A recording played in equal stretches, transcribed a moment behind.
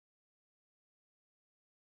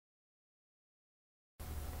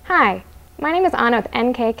Hi, my name is Anna with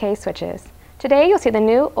NKK Switches. Today you'll see the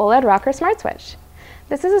new OLED Rocker Smart Switch.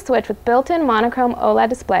 This is a switch with built-in monochrome OLED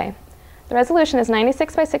display. The resolution is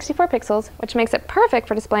 96 by 64 pixels, which makes it perfect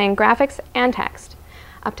for displaying graphics and text.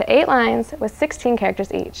 Up to 8 lines with 16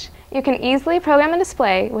 characters each. You can easily program the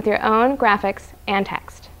display with your own graphics and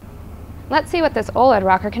text. Let's see what this OLED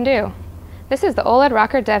rocker can do. This is the OLED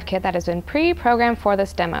Rocker Dev Kit that has been pre-programmed for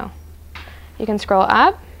this demo. You can scroll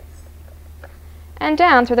up and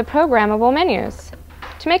down through the programmable menus.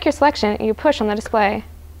 To make your selection, you push on the display.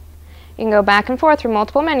 You can go back and forth through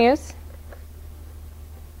multiple menus.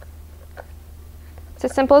 It's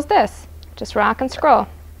as simple as this. Just rock and scroll.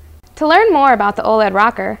 To learn more about the OLED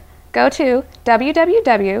rocker, go to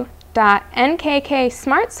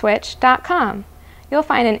www.nkksmartswitch.com. You'll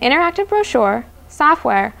find an interactive brochure,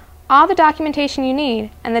 software, all the documentation you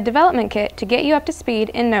need, and the development kit to get you up to speed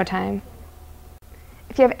in no time.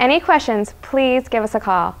 If you have any questions, please give us a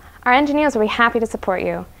call. Our engineers will be happy to support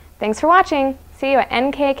you. Thanks for watching. See you at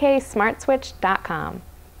nkksmartswitch.com.